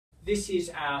This is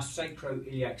our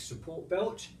sacroiliac support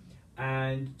belt,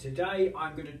 and today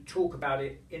I'm going to talk about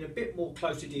it in a bit more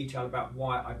closer detail about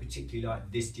why I particularly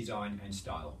like this design and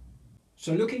style.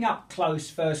 So looking up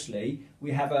close, firstly, we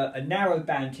have a narrow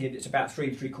band here that's about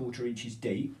 3 3/4 inches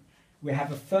deep. We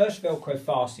have a first Velcro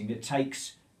fastening that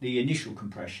takes the initial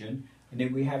compression, and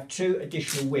then we have 2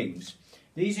 additional wings.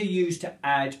 These are used to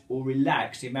add or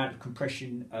relax the amount of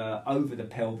compression over the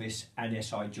pelvis and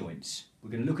SI joints. We're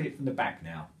going to look at it from the back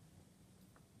now.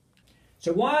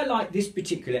 So why I like this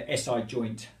particular SI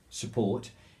joint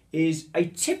support is a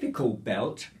typical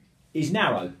belt is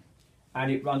narrow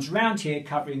and it runs round here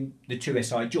covering the 2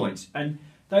 SI joints, and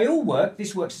they all work,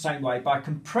 this works the same way, by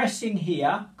compressing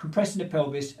here, compressing the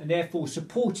pelvis, and therefore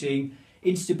supporting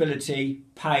instability,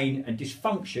 pain and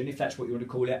dysfunction, if that's what you want to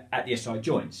call it, at the SI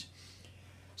joints.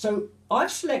 So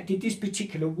I've selected this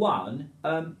particular one,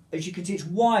 as you can see it's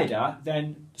wider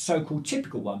than the so-called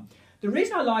typical one. The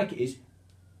reason I like it is,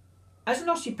 as an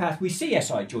osteopath, we see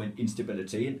SI joint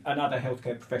instability, and other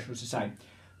healthcare professionals the same,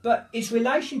 but its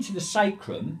relation to the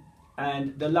sacrum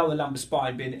and the lower lumbar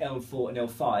spine being L4 and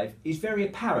L5 is very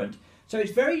apparent. So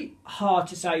it's very hard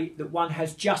to say that one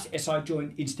has just SI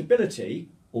joint instability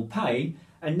or pain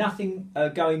and nothing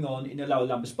going on in the lower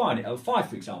lumbar spine at L5,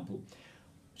 for example.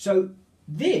 So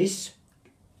this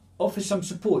offers some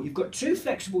support. You've got 2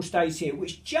 flexible stays here,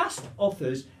 which just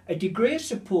offers a degree of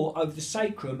support over the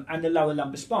sacrum and the lower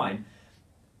lumbar spine.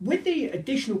 With the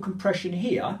additional compression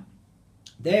here,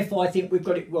 therefore I think we've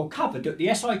got it well covered, that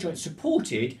the SI joint's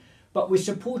supported, but we're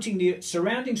supporting the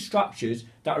surrounding structures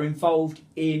that are involved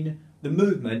in the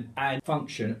movement and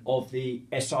function of the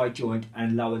SI joint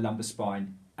and lower lumbar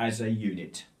spine as a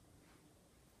unit.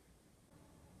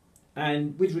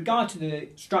 And with regard to the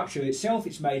structure itself,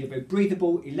 it's made of a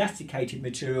breathable, elasticated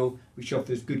material which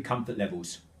offers good comfort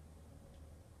levels.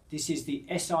 This is the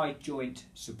SI joint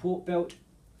support belt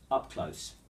up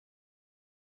close.